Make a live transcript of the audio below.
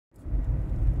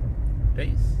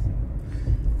Peace.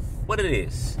 What it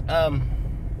is? So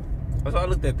I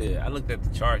looked at the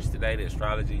charts today, the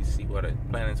astrology, to see what the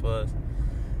planets was,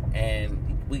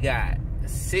 and we got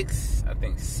six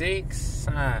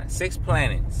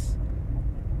planets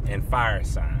and fire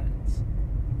signs.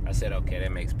 I said, okay,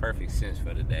 that makes perfect sense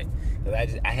for today,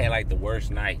 because I had like the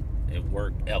worst night at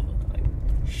work ever. Like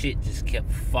shit just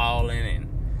kept falling, and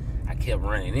I kept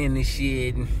running into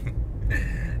shit.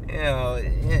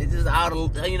 Just all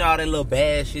that little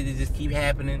bad shit that just keep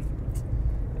happening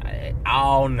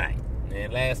all night.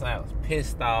 And last night I was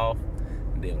pissed off.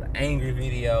 There were angry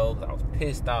videos. I was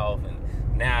pissed off, and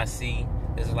now I see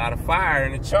there's a lot of fire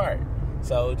in the chart.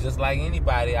 So just like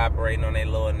anybody operating on their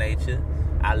lower nature,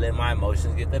 I let my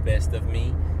emotions get the best of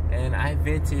me, and I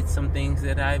vented some things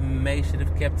that I should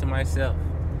have kept to myself.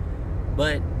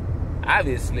 But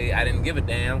obviously I didn't give a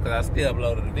damn, because I still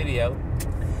uploaded the video.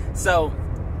 So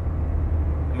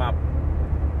my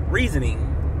reasoning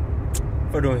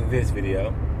for doing this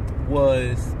video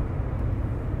was,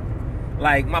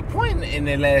 like, my point in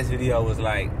the last video was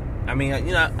like,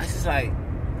 it's just like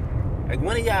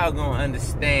when are y'all gonna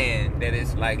understand that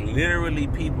it's like literally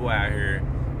people out here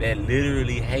that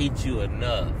literally hate you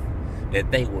enough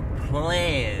that they would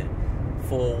plan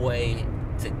for a way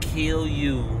to kill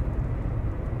you,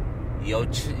 your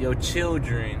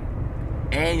children,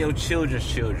 and your children's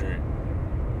children,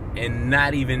 and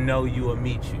not even know you or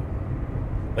meet you.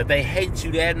 But they hate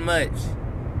you that much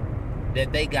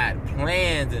that they got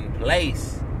plans in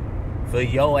place for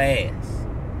your ass.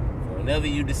 So whenever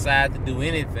you decide to do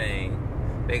anything,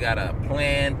 they got a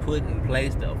plan put in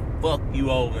place to fuck you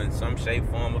over in some shape,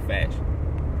 form, or fashion.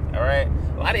 Alright?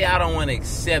 A lot of y'all don't want to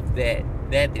accept that.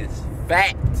 That is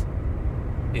fact.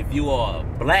 If you are a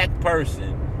black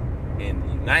person in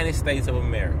the United States of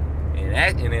America,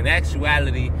 and in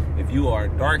actuality, if you are a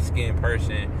dark-skinned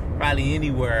person, probably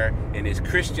anywhere in this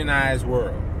Christianized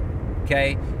world,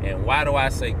 okay? And why do I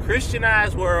say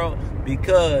Christianized world?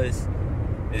 Because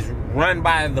it's run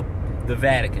by the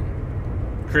Vatican.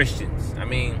 Christians.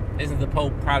 Isn't the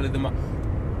Pope probably the most...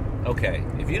 Okay,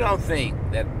 if you don't think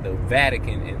that the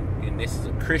Vatican and this is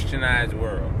a Christianized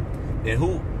world, then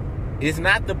who... Is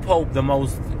not the Pope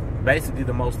basically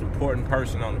the most important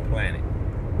person on the planet?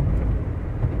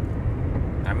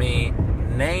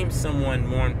 Name someone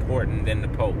more important than the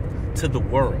Pope to the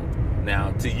world.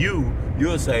 Now, to you,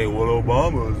 you'll say, well,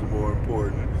 Obama is more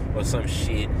important or some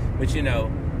shit. But,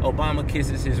 Obama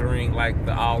kisses his ring like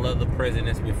all other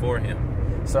presidents before him.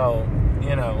 So,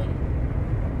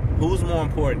 who's more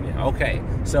important? Okay,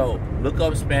 so look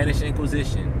up Spanish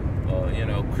Inquisition, or,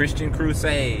 Christian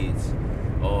Crusades,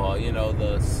 or,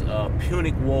 the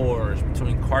Punic Wars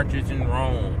between Carthage and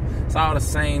Rome. It's all the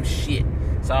same shit.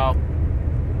 It's all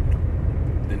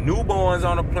the newborns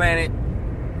on the planet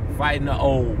fighting the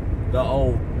old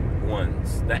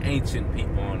ones, the ancient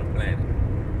people on the planet.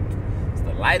 It's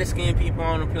the lighter skinned people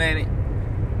on the planet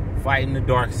fighting the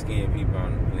dark skinned people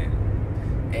on the planet.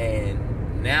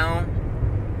 And now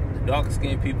the darker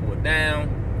skinned people are down,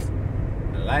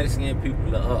 the lighter skinned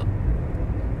people are up.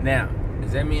 Now,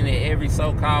 does that mean that every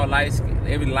so-called lighter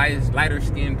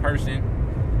skinned person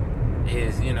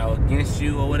is, against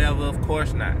you or whatever? Of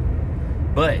course not.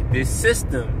 But this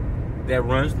system that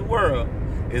runs the world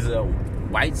is a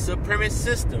white supremacist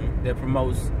system that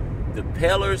promotes the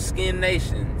paler skinned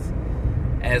nations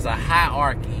as a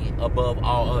hierarchy above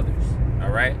all others.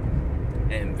 Alright?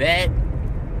 And that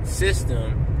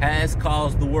system has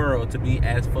caused the world to be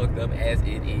as fucked up as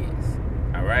it is.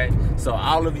 Alright? So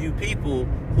all of you people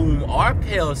whom are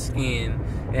pale skinned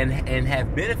and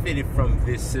have benefited from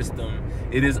this system,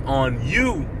 it is on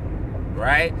you,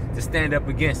 right, to stand up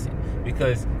against it.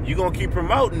 Because you're going to keep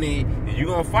promoting it, and you're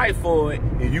going to fight for it,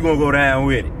 and you're going to go down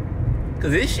with it.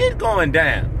 Because this shit going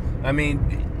down.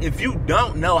 If you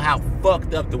don't know how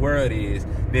fucked up the world is,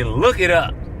 then look it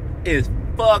up. It's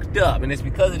fucked up. And it's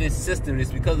because of this system.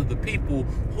 It's because of the people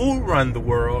who run the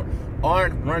world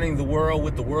aren't running the world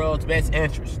with the world's best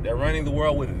interests. They're running the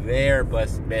world with their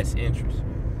best interests.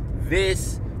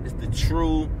 This is the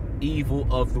true evil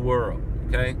of the world,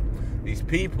 okay? These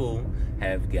people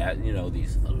have got,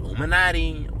 these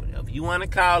Illuminati, whatever you want to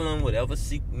call them, whatever,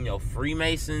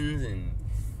 Freemasons and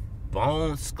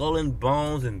skull and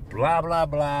bones and blah, blah,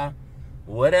 blah,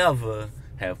 whatever,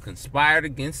 have conspired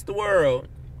against the world,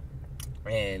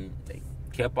 and they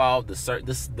kept all the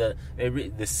secrets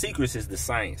is the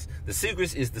science. The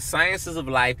secrets is the sciences of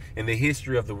life and the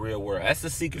history of the real world. That's the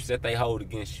secrets that they hold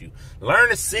against you. Learn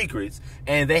the secrets,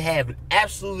 and they have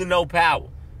absolutely no power.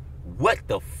 what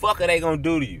the fuck are they gonna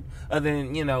do to you? Other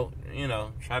than,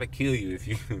 try to kill you if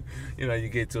you, you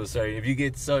get to if you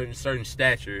get certain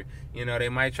stature, they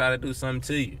might try to do something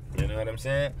to you. You know what I'm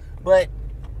saying? But,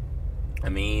 I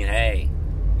mean, hey,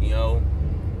 you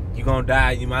gonna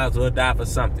die, you might as well die for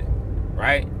something,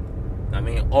 right? I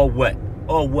mean, or what?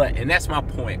 Or what? And that's my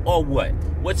point. Or what?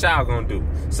 What y'all gonna do?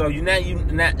 So you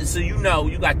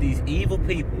got these evil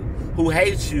people who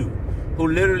hate you, who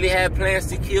literally have plans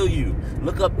to kill you.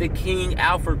 Look up the King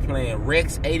Alfred plan,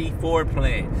 Rex 84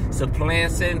 plan. It's a plan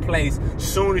set in place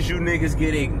soon as you niggas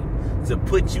get ignorant, to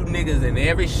put you niggas in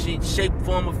every shape,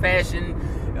 form, or fashion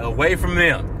away from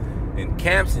them, in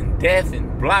camps and death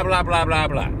and blah blah blah blah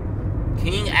blah.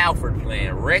 King Alfred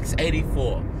plan, Rex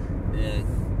 84,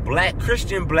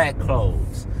 Christian black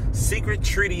clothes, Secret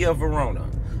Treaty of Verona,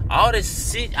 all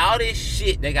this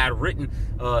shit they got written,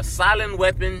 silent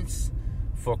weapons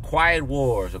for quiet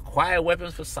wars, or quiet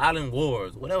weapons for silent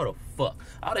wars, whatever the fuck.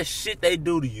 All this shit they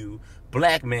do to you,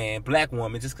 black man, black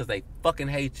woman, just because they fucking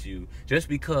hate you, just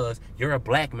because you're a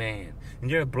black man and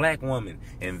you're a black woman.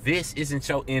 And this isn't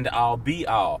your end all be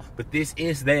all, but this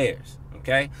is theirs,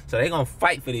 okay? So they gonna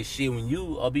fight for this shit when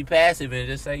you be passive and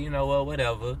just say, well,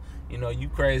 whatever. You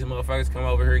crazy motherfuckers come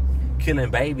over here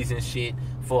killing babies and shit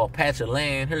for a patch of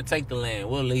land. Here, take the land.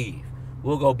 We'll leave.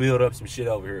 We'll go build up some shit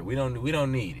over here. We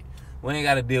don't need it. We ain't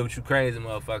got to deal with you crazy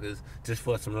motherfuckers just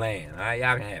for some land. All right,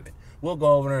 y'all can have it. We'll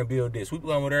go over there and build this. We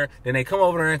go over there, then they come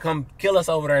over there and come kill us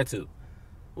over there too.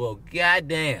 Well,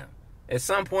 goddamn. At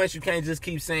some point, you can't just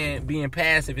keep being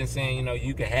passive and saying,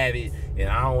 you can have it, and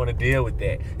I don't want to deal with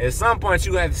that. At some point,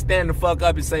 you have to stand the fuck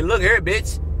up and say, look here,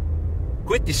 bitch.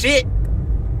 Quit the shit.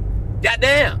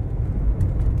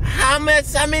 Goddamn. How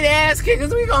many ass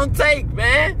kickers we gonna take,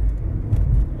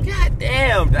 man?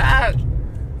 Goddamn, dog.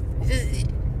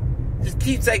 Just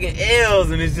keep taking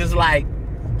L's, and it's just like,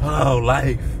 oh,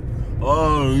 life.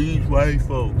 Oh, these white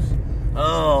folks.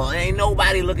 Oh, ain't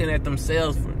nobody looking at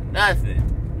themselves for nothing.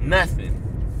 Nothing.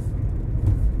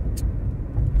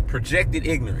 Projected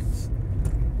ignorance.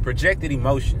 Projected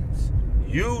emotions.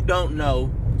 You don't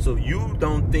know, so you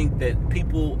don't think that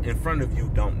people in front of you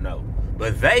don't know.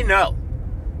 But they know.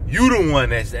 You the one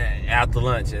that's out to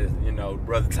lunch, as,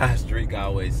 Brother Ty Streak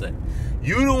always say.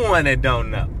 You the one that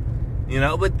don't know.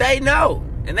 But they know.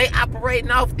 And they operating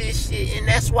off this shit, and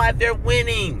that's why they're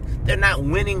winning. They're not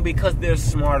winning because they're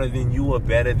smarter than you or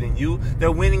better than you.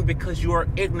 They're winning because you are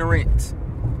ignorant.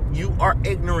 You are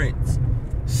ignorant.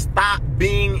 Stop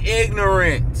being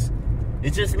ignorant.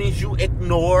 It just means you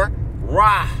ignore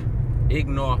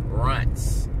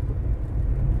ignorance.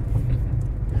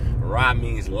 Ra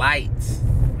means light,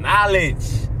 knowledge.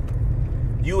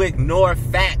 You ignore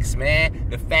facts, man.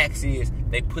 The facts is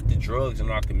they put the drugs in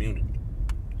our community.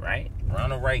 Right?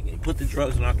 Ronald Reagan put the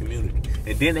drugs in our community.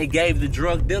 And then they gave the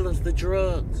drug dealers the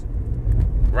drugs.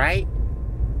 Right?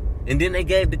 And then they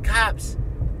gave the cops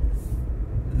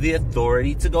the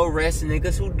authority to go arrest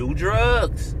niggas who do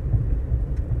drugs.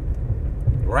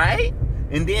 Right?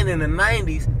 And then in the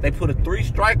 90s, they put a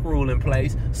 3-strike rule in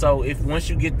place. So if once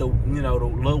you get the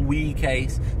little weed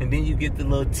case, and then you get the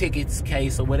little tickets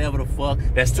case or whatever the fuck,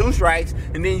 that's 2 strikes,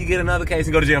 and then you get another case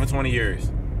and go to jail for 20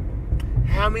 years.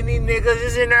 How many niggas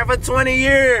is in there for 20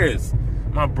 years?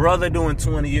 My brother doing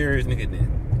 20 years, nigga,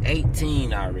 then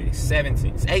 18 already,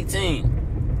 17,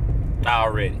 18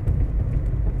 already.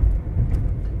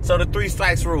 So the 3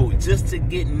 strikes rule, just to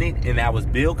get niggas, and that was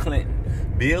Bill Clinton.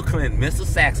 Bill Clinton, Mr.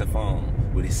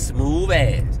 Saxophone, with his smooth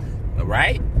ass. All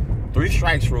right? 3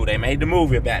 strikes rule. They made the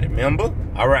movie about it, remember?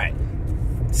 All right.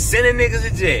 Sending niggas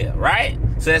to jail, right?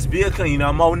 So that's Bill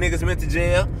Clinton. More niggas went to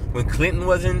jail when Clinton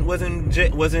was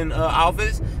in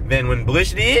office than when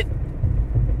Bush did.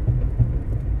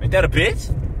 Ain't that a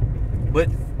bitch? But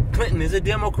Clinton is a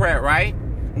Democrat, right?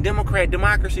 Democrat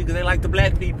democracy because they like the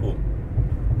black people.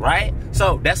 Right?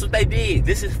 So that's what they did.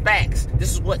 This is facts.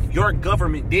 This is what your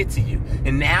government did to you.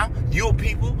 And now you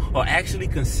people are actually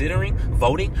considering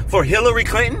voting for Hillary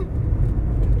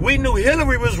Clinton. We knew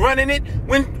Hillary was running it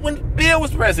when Bill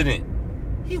was president.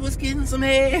 He was getting some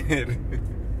head.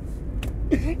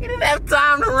 He didn't have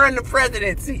time to run the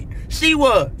presidency. She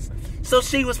was. So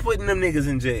she was putting them niggas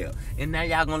in jail. And now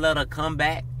y'all gonna let her come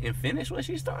back and finish what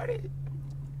she started?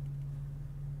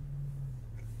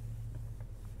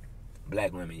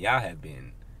 Black women, y'all have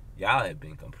been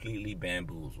completely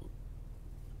bamboozled.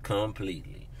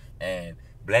 Completely. And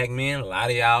black men, a lot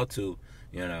of y'all too,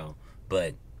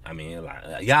 but, I mean,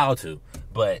 y'all too,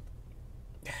 but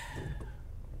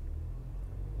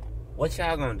what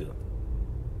y'all gonna do?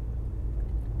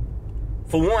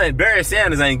 For one, Barry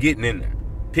Sanders ain't getting in there.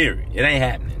 Period. It ain't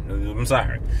happening. I'm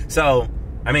sorry. So,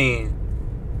 I mean,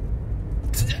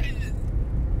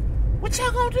 What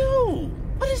y'all gonna do?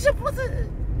 What's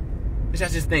y'all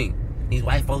just think? These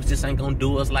white folks just ain't gonna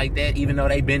do us like that, even though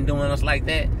they been doing us like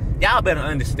that? Y'all better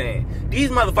understand. These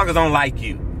motherfuckers don't like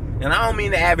you. And I don't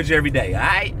mean the average every day,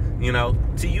 alright? You know,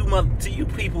 to you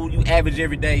people, you average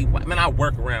every day. Man, I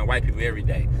work around white people every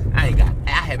day.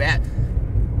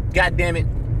 God damn it.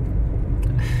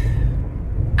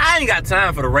 I ain't got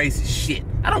time for the racist shit.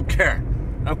 I don't care.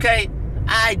 Okay?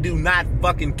 I do not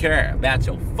fucking care about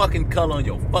your fucking color on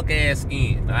your fuck ass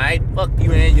skin. Alright? Fuck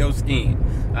you and your skin.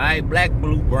 Alright? Black,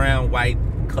 blue, brown, white,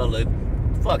 colored.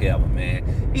 Fuck ever,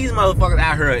 man. These motherfuckers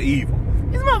out here are evil.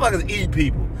 These motherfuckers eat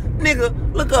people.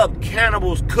 Nigga, look up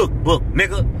Cannibals Cookbook,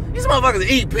 nigga. These motherfuckers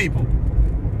eat people.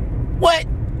 What?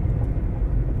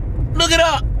 Look it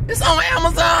up. It's on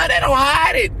Amazon. They don't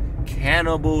hide it.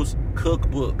 Cannibals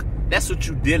Cookbook. That's what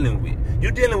you're dealing with.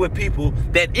 You're dealing with people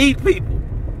that eat people.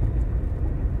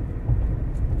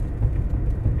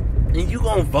 And you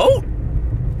gonna vote?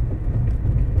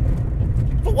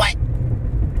 For what?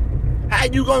 How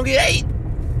you gonna get ate?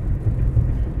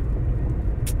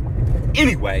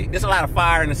 Anyway, there's a lot of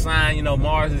fire in the sign. You know,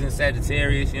 Mars is in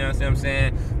Sagittarius. You know what I'm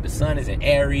saying? The sun is in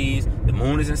Aries. The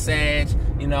moon is in Sag.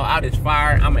 You know, out is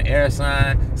fire. I'm an air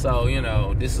sign. So, you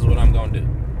know, this is what I'm going to do.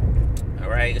 All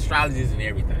right? Astrology is in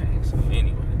everything. So,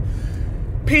 anyway.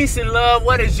 Peace and love.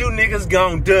 What is you niggas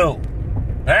going to do?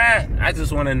 Huh? I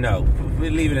just want to know.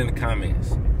 Leave it in the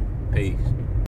comments. Peace.